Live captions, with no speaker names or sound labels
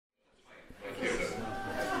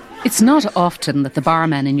It's not often that the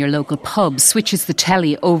barman in your local pub switches the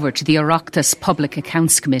telly over to the Oireachtas Public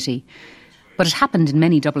Accounts Committee. But it happened in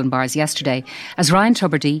many Dublin bars yesterday as Ryan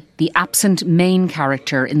Tubridy, the absent main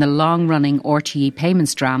character in the long-running RTE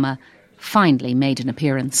payments drama, finally made an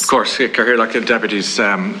appearance. Of course, Oireachtas deputies,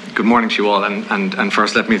 good morning to you all. And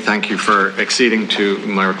first let me thank you for acceding to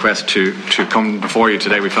my request to come before you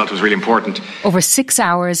today. We felt it was really important. Over 6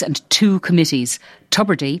 hours and 2 committees,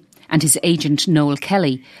 Tubridy and his agent Noel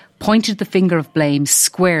Kelly pointed the finger of blame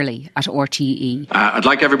squarely at RTE. I'd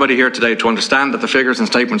like everybody here today to understand that the figures and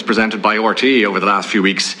statements presented by RTE over the last few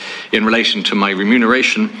weeks in relation to my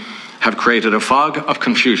remuneration have created a fog of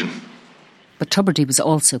confusion. But Tubridy was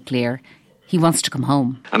also clear. He wants to come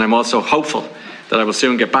home. And I'm also hopeful that I will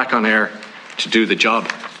soon get back on air to do the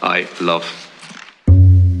job I love.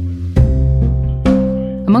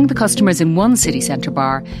 Among the customers in one city centre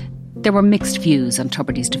bar, there were mixed views on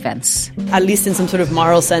Tubridy's defence. At least in some sort of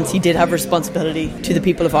moral sense, he did have responsibility to the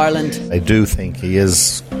people of Ireland. I do think he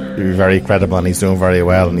is very credible and he's doing very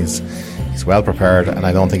well and he's well prepared, and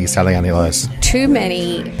I don't think he's telling any lies. Too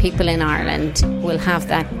many people in Ireland will have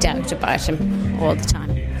that doubt about him all the time.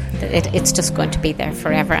 It's just going to be there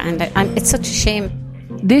forever, and it's such a shame.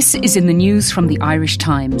 This is in the news from the Irish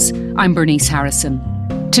Times. I'm Bernice Harrison.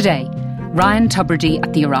 Today, Ryan Tubridy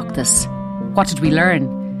at the Oireachtas. What did we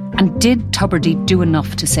learn? And did Tubridy do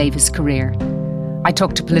enough to save his career? I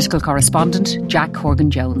talked to political correspondent Jack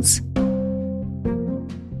Horgan-Jones.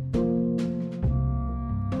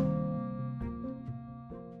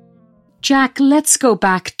 Jack, let's go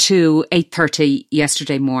back to 8:30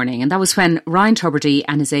 yesterday morning, and that was when Ryan Tubridy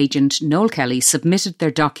and his agent Noel Kelly submitted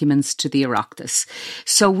their documents to the Oireachtas.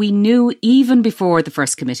 So we knew even before the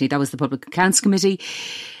first committee, that was the Public Accounts Committee,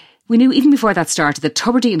 we knew even before that started that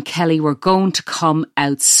Tubridy and Kelly were going to come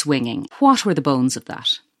out swinging. What were the bones of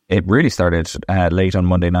that? It really started late on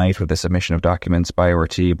Monday night with the submission of documents by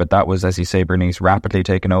RT, but that was, as you say, Bernice, rapidly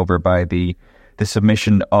taken over by the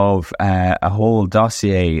submission of a whole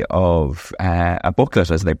dossier of a booklet,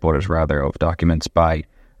 as they put it, rather, of documents by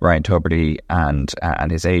Ryan Tubridy and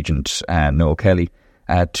his agent, Noel Kelly,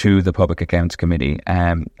 to the Public Accounts Committee,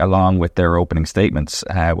 along with their opening statements,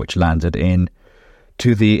 which landed in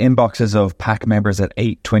to the inboxes of PAC members at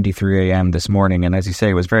 8:23am this morning. And as you say,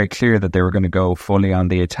 it was very clear that they were going to go fully on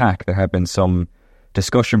the attack. There had been some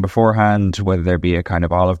discussion beforehand whether there be a kind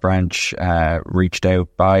of olive branch reached out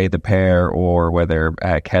by the pair, or whether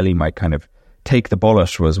Kelly might kind of take the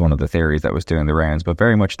bullet, was one of the theories that was doing the rounds. But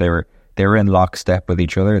very much they were in lockstep with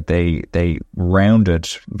each other. They rounded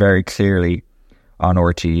very clearly on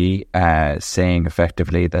RTE, saying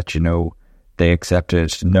effectively that, they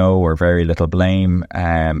accepted no or very little blame,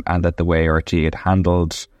 and that the way RTE had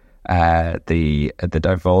handled the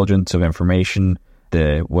divulgence of information,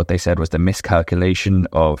 what they said was the miscalculation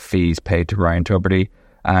of fees paid to Ryan Tubridy,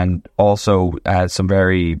 and also some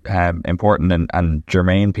very important and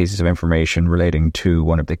germane pieces of information relating to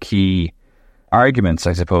one of the key arguments,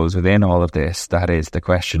 I suppose, within all of this, that is the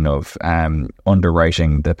question of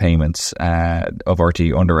underwriting the payments, of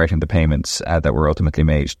RT underwriting the payments that were ultimately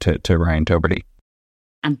made to Ryan Tubridy.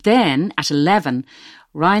 And then at 11,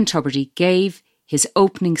 Ryan Tubridy gave his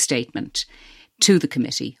opening statement to the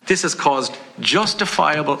committee. This has caused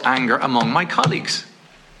justifiable anger among my colleagues.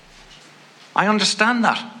 I understand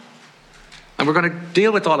that. And we're going to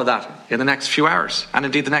deal with all of that in the next few hours, and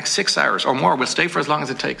indeed the next 6 hours or more. We'll stay for as long as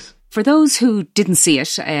it takes. For those who didn't see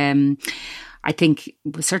it, I think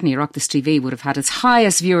certainly Oireachtas TV would have had its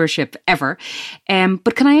highest viewership ever.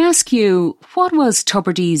 But can I ask you, what was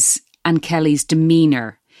Tubridy's and Kelly's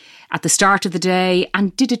demeanour at the start of the day,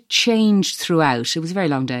 and did it change throughout? It was a very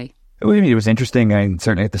long day. It was interesting, and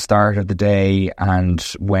certainly at the start of the day, and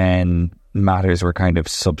when matters were kind of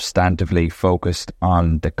substantively focused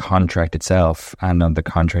on the contract itself and on the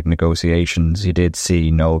contract negotiations, you did see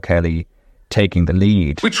Noel Kelly taking the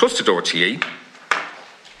lead. We trusted RTE.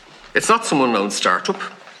 It's not some unknown startup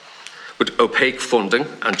with opaque funding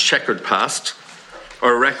and checkered past,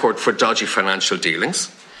 or a record for dodgy financial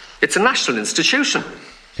dealings. It's a national institution.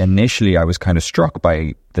 Initially, I was kind of struck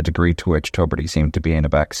by the degree to which Tubridy seemed to be in a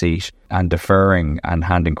back seat and deferring and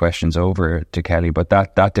handing questions over to Kelly, but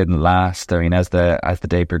that didn't last. I mean, as the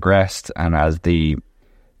day progressed and as the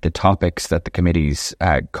topics that the committees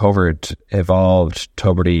covered evolved,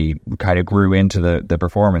 Tubridy kind of grew into the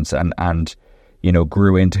performance and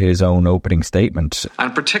grew into his own opening statement.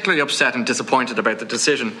 I'm particularly upset and disappointed about the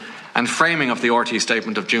decision and framing of the RTE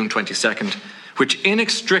statement of June 22nd, which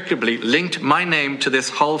inextricably linked my name to this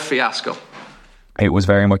whole fiasco. It was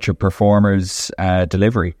very much a performer's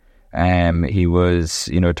delivery. He was,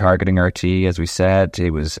 targeting RTE, as we said. He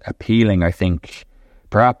was appealing, I think,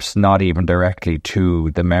 perhaps not even directly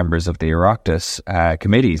to the members of the Oireachtas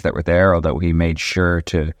committees that were there, although he made sure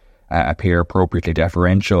to appear appropriately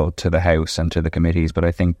deferential to the House and to the committees. But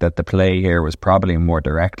I think that the play here was probably more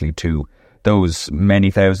directly to those many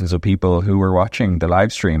thousands of people who were watching the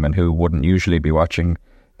live stream and who wouldn't usually be watching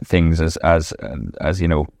things as you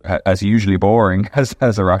know, as usually boring as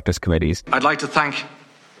Oireachtas committees. I'd like to thank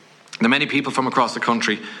the many people from across the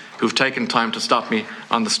country who've taken time to stop me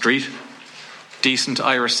on the street. Decent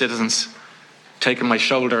Irish citizens taking my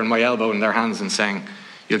shoulder and my elbow in their hands and saying,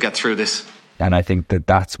 "You'll get through this." And I think that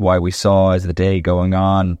that's why we saw, as the day going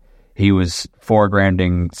on, he was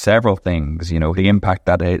foregrounding several things, you know, the impact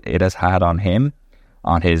that it has had on him,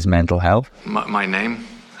 on his mental health. My name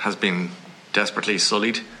has been desperately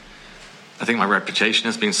sullied. I think my reputation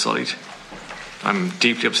has been sullied. I'm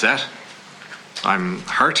deeply upset. I'm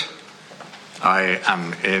hurt.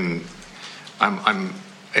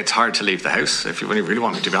 It's hard to leave the house, if you really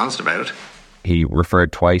want me to be honest about it. He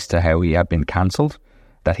referred twice to how he had been cancelled,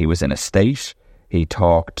 that he was in a state. He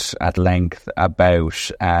talked at length about,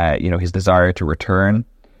 his desire to return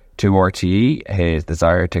to RTE, his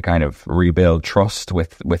desire to kind of rebuild trust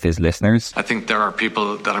with his listeners. I think there are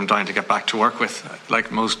people that I'm dying to get back to work with,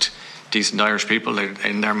 like most decent Irish people. They're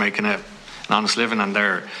in there making an honest living and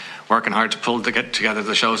they're working hard to get together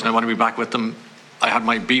the shows, and I want to be back with them. I had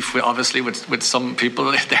my beef, with some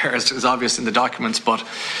people there, as is obvious in the documents, but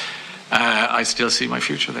I still see my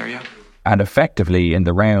future there, yeah. And effectively in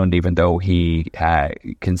the round, even though he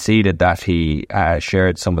conceded that he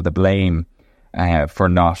shared some of the blame for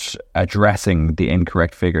not addressing the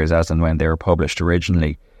incorrect figures as and when they were published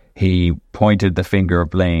originally, he pointed the finger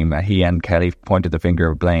of blame, he and Kelly pointed the finger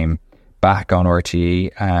of blame back on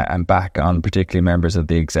RTE and back on particularly members of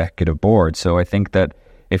the executive board. So I think that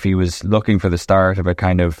if he was looking for the start of a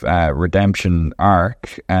kind of redemption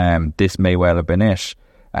arc, this may well have been it.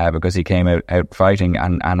 Because he came out fighting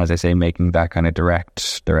and, as I say, making that kind of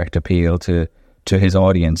direct appeal to his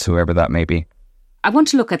audience, whoever that may be. I want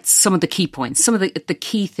to look at some of the key points, some of the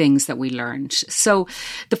key things that we learned. So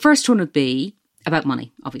the first one would be about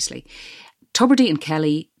money, obviously. Tubridy and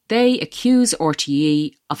Kelly, they accuse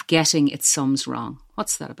RTE of getting its sums wrong.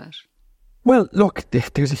 What's that about? Well, look,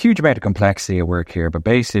 there's a huge amount of complexity at work here, but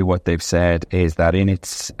basically what they've said is that in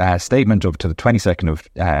its statement up to the 22nd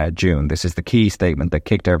of June, this is the key statement that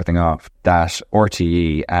kicked everything off, that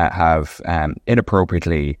RTE have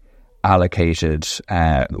inappropriately allocated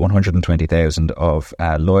 120,000 of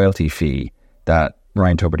loyalty fee that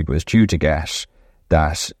Ryan Tubridy was due to get,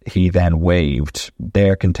 that he then waived.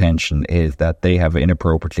 Their contention is that they have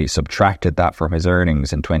inappropriately subtracted that from his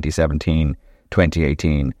earnings in 2017,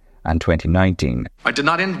 2018, and 2019. I did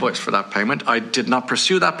not invoice for that payment. I did not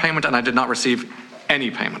pursue that payment, and I did not receive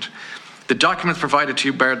any payment. The documents provided to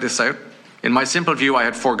you bear this out. In my simple view, I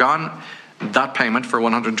had foregone that payment for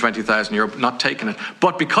 €120,000, not taken it.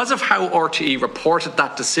 But because of how RTE reported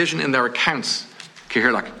that decision in their accounts,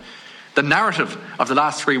 Cahirlock, the narrative of the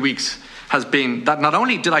last 3 weeks has been that not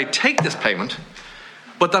only did I take this payment,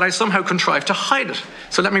 but that I somehow contrived to hide it.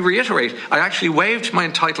 So let me reiterate, I actually waived my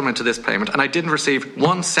entitlement to this payment and I didn't receive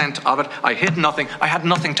 1 cent of it. I hid nothing. I had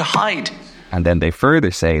nothing to hide. And then they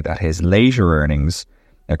further say that his later earnings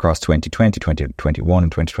across 2020, 2021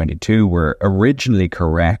 and 2022 were originally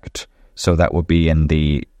correct. So that would be in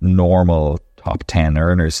the normal top 10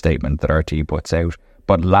 earners statement that RTE puts out.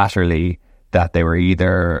 But latterly that they were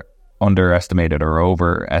either underestimated or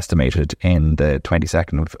overestimated in the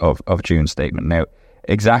 22nd of June statement. Now,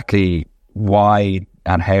 exactly why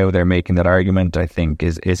and how they're making that argument, I think,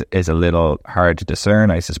 is a little hard to discern.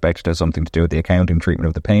 I suspect it has something to do with the accounting treatment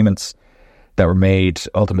of the payments that were made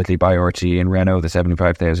ultimately by RTE and Renault, the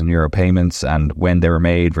 €75,000 payments, and when they were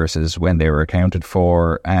made versus when they were accounted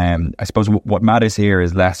for. I suppose what matters here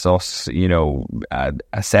is less us,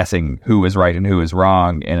 assessing who is right and who is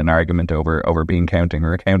wrong in an argument over bean counting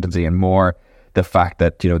or accountancy, and more the fact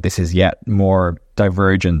that, this is yet more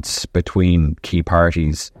divergence between key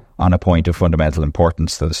parties on a point of fundamental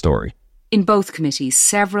importance to the story. In both committees,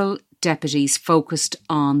 several deputies focused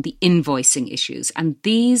on the invoicing issues, and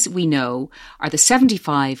these, we know, are the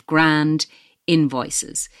 75 grand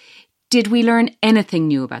invoices. Did we learn anything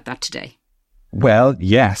new about that today? Well,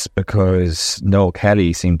 yes, because Noel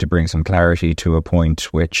Kelly seemed to bring some clarity to a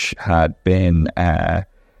point which hadn't been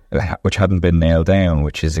nailed down,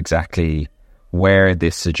 which is exactly where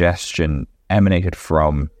this suggestion emanated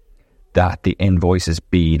from, that the invoices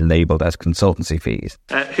be labelled as consultancy fees.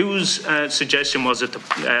 Whose suggestion was it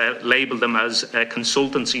to label them as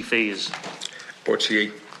consultancy fees?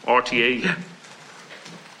 RTE. RTE?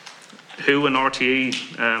 who in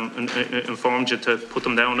RTE informed you to put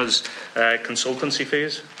them down as consultancy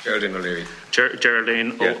fees? Geraldine O'Leary.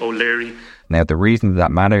 Geraldine O'Leary. Now, the reason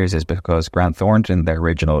that matters is because Grant Thornton, their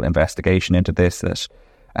original investigation into this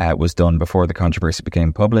that was done before the controversy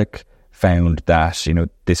became public, found that,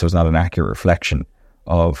 this was not an accurate reflection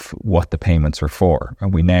of what the payments were for.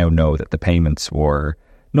 And we now know that the payments were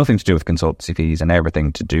nothing to do with consultancy fees and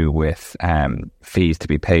everything to do with fees to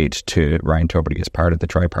be paid to Ryan Tubridy as part of the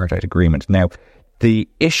tripartite agreement. Now, the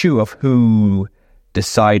issue of who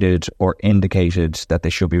decided or indicated that they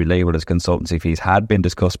should be labelled as consultancy fees had been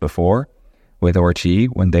discussed before with RTE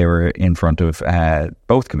when they were in front of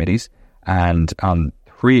both committees. And on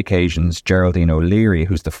 3 occasions, Geraldine O'Leary,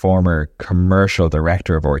 who's the former commercial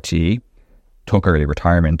director of RTE, took early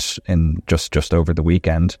retirement in just over the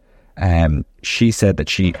weekend. She said that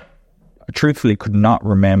she truthfully could not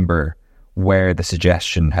remember where the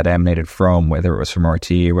suggestion had emanated from, whether it was from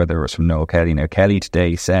RTE or whether it was from Noel Kelly. Now, Kelly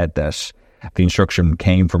today said that the instruction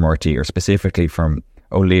came from RTE, or specifically from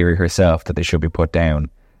O'Leary herself, that they should be put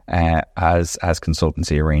down as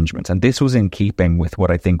consultancy arrangements. And this was in keeping with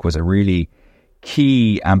what I think was a really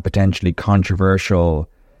key and potentially controversial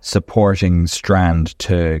supporting strand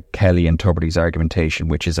to Kelly and Tubridy's argumentation,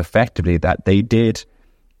 which is effectively that they did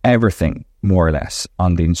everything more or less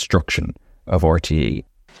on the instruction of RTE.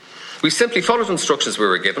 We simply followed instructions we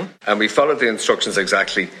were given, and we followed the instructions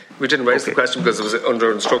exactly. We didn't raise the question because it was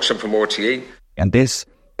under instruction from RTE. And this,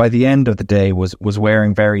 by the end of the day, was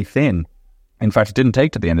wearing very thin. In fact, it didn't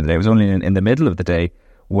take to the end of the day. It was only in the middle of the day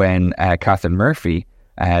when Catherine Murphy,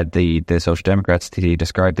 the Social Democrats TD,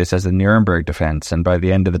 described this as a Nuremberg defence. And by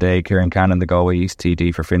the end of the day, Kieran Cannon, the Galway East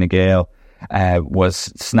TD for Fine Gael,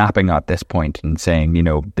 was snapping at this point and saying,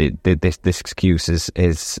 this excuse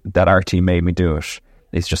is that RT made me do it.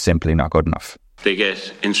 It's just simply not good enough. They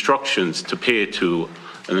get instructions to pay to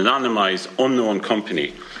an anonymised, unknown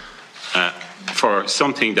company for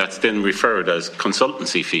something that's then referred as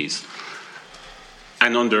consultancy fees.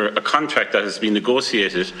 And under a contract that has been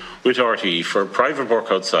negotiated with RTE for private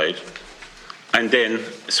work outside, and then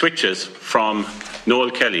switches from Noel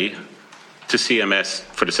Kelly to CMS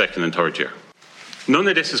for the second and third year. None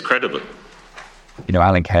of this is credible.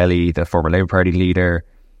 Alan Kelly, the former Labour Party leader,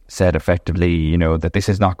 said effectively, that this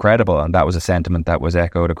is not credible. And that was a sentiment that was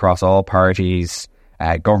echoed across all parties,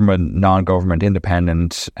 government, non-government,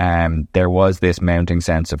 independent. There was this mounting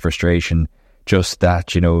sense of frustration, just that,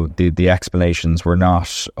 the explanations were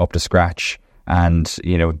not up to scratch. And,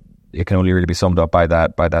 it can only really be summed up by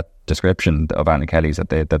that description of Alan Kelly's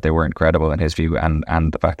that they weren't credible in his view, and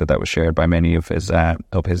the fact that was shared by many of his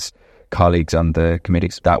colleagues on the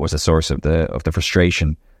committees. That was a source of the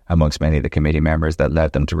frustration amongst many of the committee members that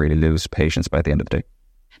led them to really lose patience by the end of the day.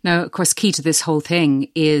 Now, of course, key to this whole thing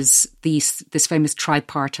is this famous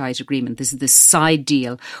tripartite agreement. This is this side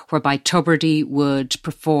deal whereby Tubridy would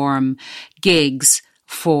perform gigs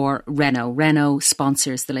for Renault. Renault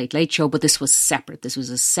sponsors the Late Late Show, but this was separate. This was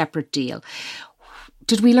a separate deal.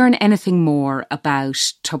 Did we learn anything more about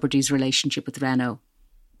Tubridy's relationship with Renault?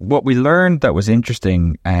 What we learned that was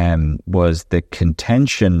interesting was the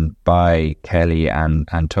contention by Kelly and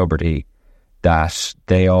Tubridy that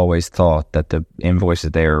they always thought that the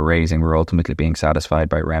invoices they were raising were ultimately being satisfied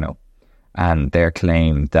by Renault. And their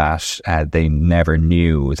claim that they never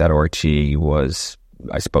knew that RTE was,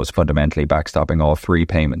 I suppose, fundamentally backstopping all 3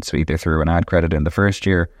 payments, either through an ad credit in the first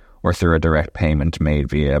year or through a direct payment made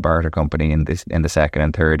via a barter company in the second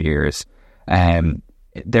and third years.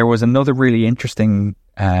 There was another really interesting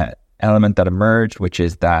element that emerged, which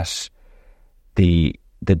is that the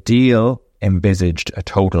deal envisaged a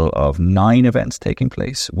total of 9 events taking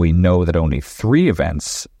place. We know that only 3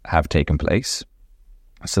 events have taken place.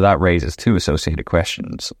 So that raises 2 associated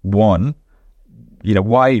questions. One,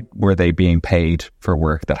 why were they being paid for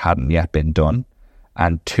work that hadn't yet been done?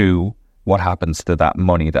 And 2, what happens to that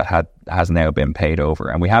money that has now been paid over?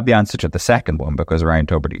 And we have the answer to the second one, because Ryan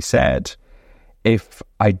Tubridy said, if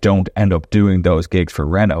I don't end up doing those gigs for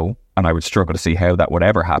Renault, and I would struggle to see how that would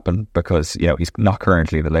ever happen, because he's not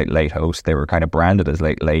currently the Late host. They were kind of branded as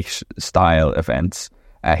Late style events.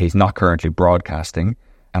 He's not currently broadcasting,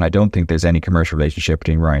 and I don't think there's any commercial relationship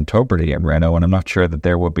between Ryan Tubridy and Renault, and I'm not sure that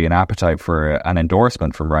there would be an appetite for an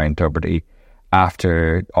endorsement from Ryan Tubridy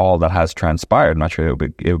after all that has transpired. I'm not sure it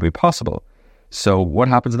would be possible. So what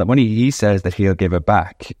happens to that money? He says that he'll give it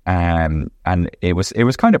back, and it was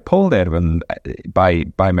kind of pulled out of him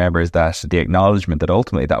by members that the acknowledgement that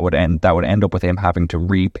ultimately that would end up with him having to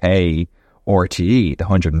repay RTE the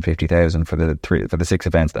 150,000 for the 6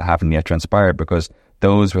 events that haven't yet transpired, because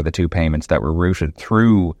those were the 2 payments that were routed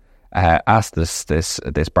through Astus,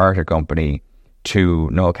 this barter company, to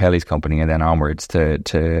Noel Kelly's company and then onwards to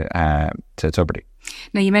Tubridy.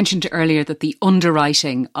 Now, you mentioned earlier that the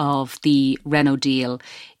underwriting of the Renault deal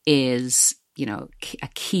is, a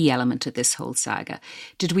key element of this whole saga.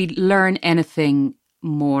 Did we learn anything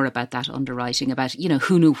more about that underwriting, about,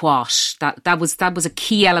 who knew what? That was a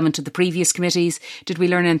key element of the previous committees. Did we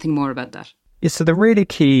learn anything more about that? Yeah, so the really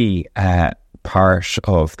key part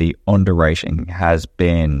of the underwriting has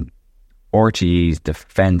been RTE's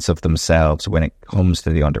defence of themselves when it comes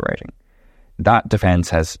to the underwriting. That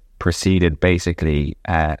defence has proceeded basically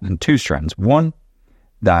in two strands. One,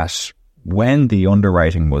 that when the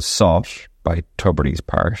underwriting was sought by Tubridy's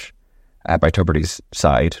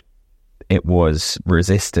side, it was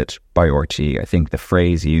resisted by RTE. I think the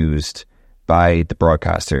phrase used by the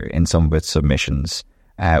broadcaster in some of its submissions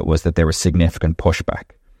was that there was significant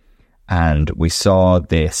pushback. And we saw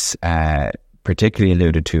this particularly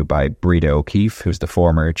alluded to by Breda O'Keefe, who's the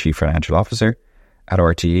former Chief Financial Officer at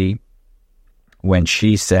RTE, when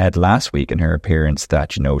she said last week in her appearance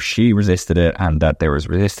that, she resisted it and that there was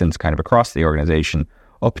resistance kind of across the organisation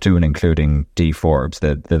up to and including Dee Forbes,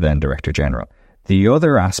 the then Director General. The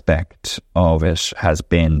other aspect of it has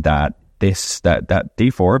been that that Dee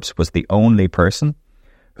Forbes was the only person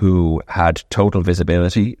who had total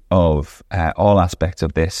visibility of all aspects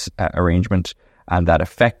of this arrangement, and that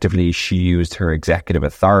effectively she used her executive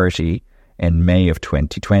authority in May of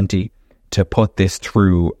 2020 to put this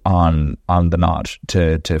through on the nod,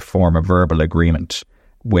 to form a verbal agreement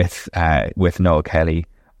with Noel Kelly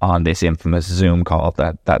on this infamous Zoom call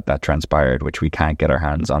that transpired, which we can't get our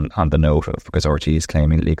hands on the note of because RTE is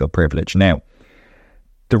claiming legal privilege. Now,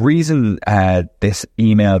 the reason this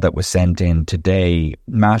email that was sent in today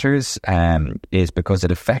matters is because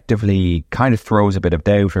it effectively kind of throws a bit of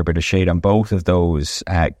doubt or a bit of shade on both of those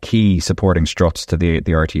key supporting struts to the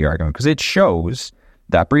RTE argument, because it shows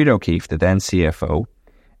that Breda O'Keefe, the then CFO,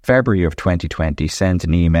 February of 2020, sent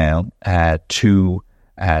an email to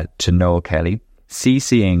Noel Kelly,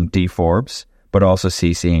 CCing Dee Forbes, but also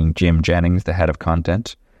CCing Jim Jennings, the head of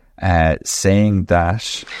content, saying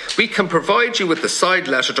that we can provide you with the side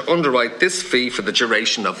letter to underwrite this fee for the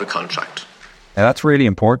duration of the contract. Now that's really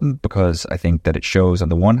important because I think that it shows on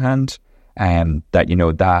the one hand that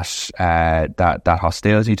that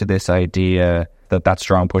hostility to this idea, that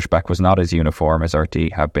strong pushback was not as uniform as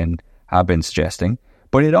RTE have been suggesting.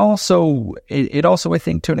 But it also I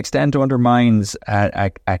think to an extent undermines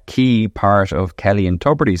a key part of Kelly and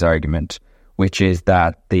Tubridy's argument, which is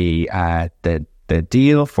that the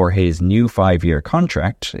deal for his new 5-year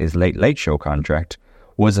contract, his late show contract,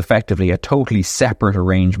 was effectively a totally separate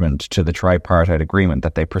arrangement to the tripartite agreement,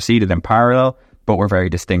 that they proceeded in parallel but were very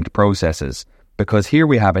distinct processes. Because here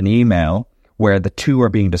we have an email where the two are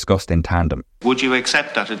being discussed in tandem. Would you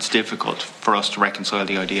accept that it's difficult for us to reconcile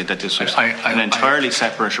the idea that this was an entirely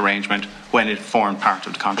separate arrangement when it formed part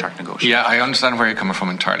of the contract negotiation? Yeah, I understand where you're coming from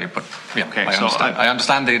entirely, but yeah, okay, I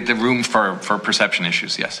understand the room for perception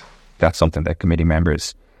issues, yes. That's something that committee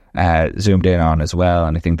members zoomed in on as well,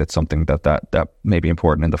 and I think that's something that may be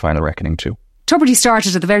important in the final reckoning too. Tubridy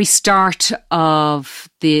started at the very start of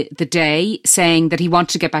the day saying that he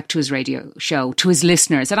wanted to get back to his radio show, to his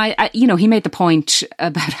listeners. And I he made the point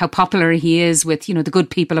about how popular he is with, the good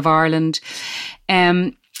people of Ireland.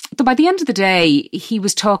 Though by the end of the day, he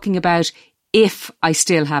was talking about if I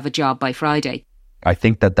still have a job by Friday. I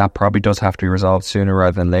think that probably does have to be resolved sooner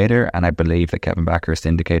rather than later. And I believe that Kevin Backhurst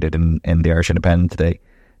indicated in the Irish Independent today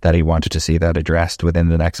that he wanted to see that addressed within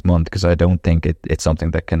the next month, because I don't think it's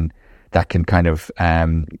something that can kind of,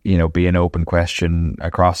 be an open question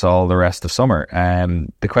across all the rest of summer.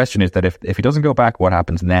 The question is that if he doesn't go back, what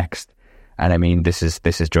happens next? And I mean, this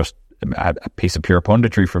is just a piece of pure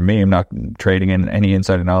punditry from me. I'm not trading in any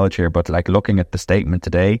insider knowledge here, but like looking at the statement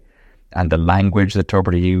today and the language that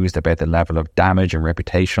Tubridy used about the level of damage and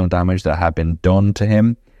reputational damage that had been done to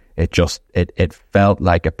him, it felt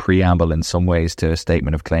like a preamble in some ways to a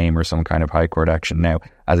statement of claim or some kind of High Court action. Now,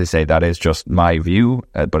 as I say, that is just my view,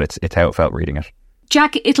 but it's how it felt reading it.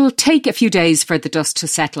 Jack, it'll take a few days for the dust to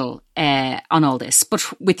settle on all this, but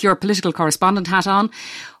with your political correspondent hat on,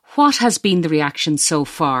 what has been the reaction so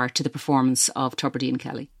far to the performance of Tubridy and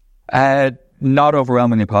Kelly? Not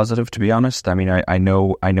overwhelmingly positive, to be honest. I mean, I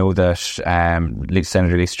know that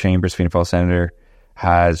Senator Lisa Chambers, Fianna Fáil Senator,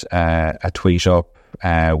 has a tweet up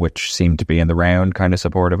which seemed to be in the round kind of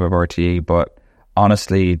supportive of RTE, but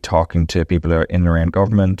honestly, talking to people in and around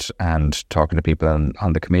government and talking to people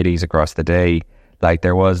on the committees across the day, like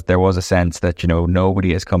there was a sense that,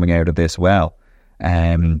 nobody is coming out of this well.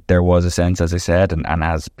 There was a sense, as I said, and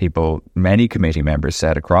as many committee members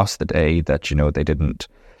said across the day, that,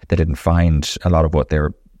 they didn't find a lot of what they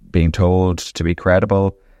were being told to be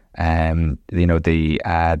credible. The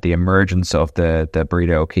emergence of the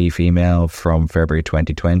Breda O'Keefe email from February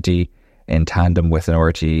 2020 in tandem with an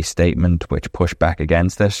RTE statement which pushed back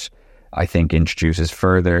against it, I think introduces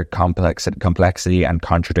further complexity and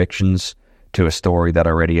contradictions to a story that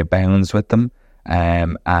already abounds with them.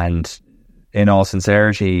 And in all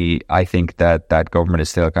sincerity, I think that government is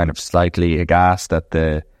still kind of slightly aghast at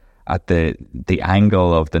the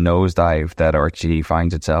angle of the nosedive that RTE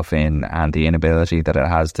finds itself in and the inability that it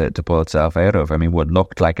has to pull itself out of. I mean, what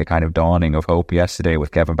looked like a kind of dawning of hope yesterday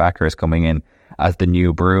with Kevin Backers coming in as the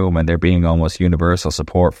new broom and there being almost universal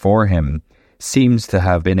support for him seems to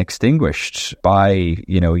have been extinguished by,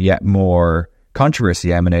 yet more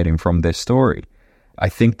controversy emanating from this story. I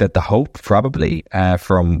think that the hope, probably,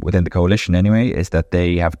 from within the coalition anyway, is that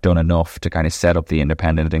they have done enough to kind of set up the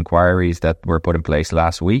independent inquiries that were put in place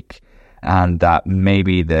last week, and that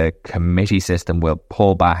maybe the committee system will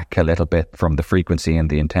pull back a little bit from the frequency and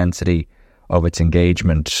the intensity of its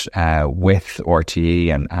engagement with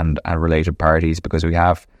RTE and related parties, because we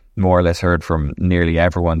have more or less heard from nearly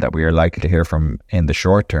everyone that we are likely to hear from in the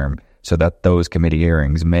short term, so that those committee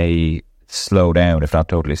hearings may slow down, if not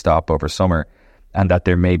totally stop, over summer, and that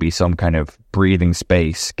there may be some kind of breathing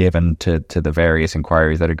space given to the various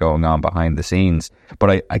inquiries that are going on behind the scenes.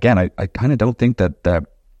 But I kind of don't think that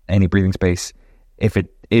any breathing space, if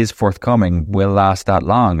it is forthcoming, will last that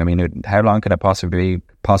long. I mean, how long can it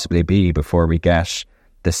possibly be before we get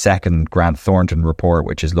the second Grant Thornton report,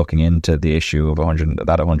 which is looking into the issue of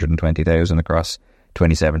 120,000 across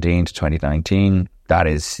 2017 to 2019? That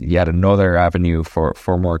is yet another avenue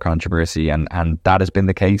for more controversy, and that has been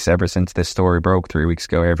the case ever since this story broke 3 weeks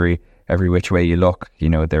ago. Every which way you look, there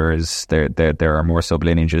are more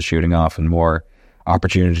sublineages shooting off and more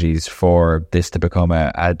opportunities for this to become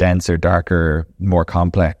a denser, darker, more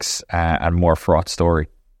complex and more fraught story.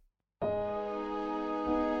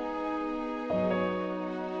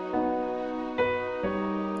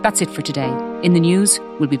 That's it for today. In the news,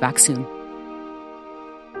 we'll be back soon.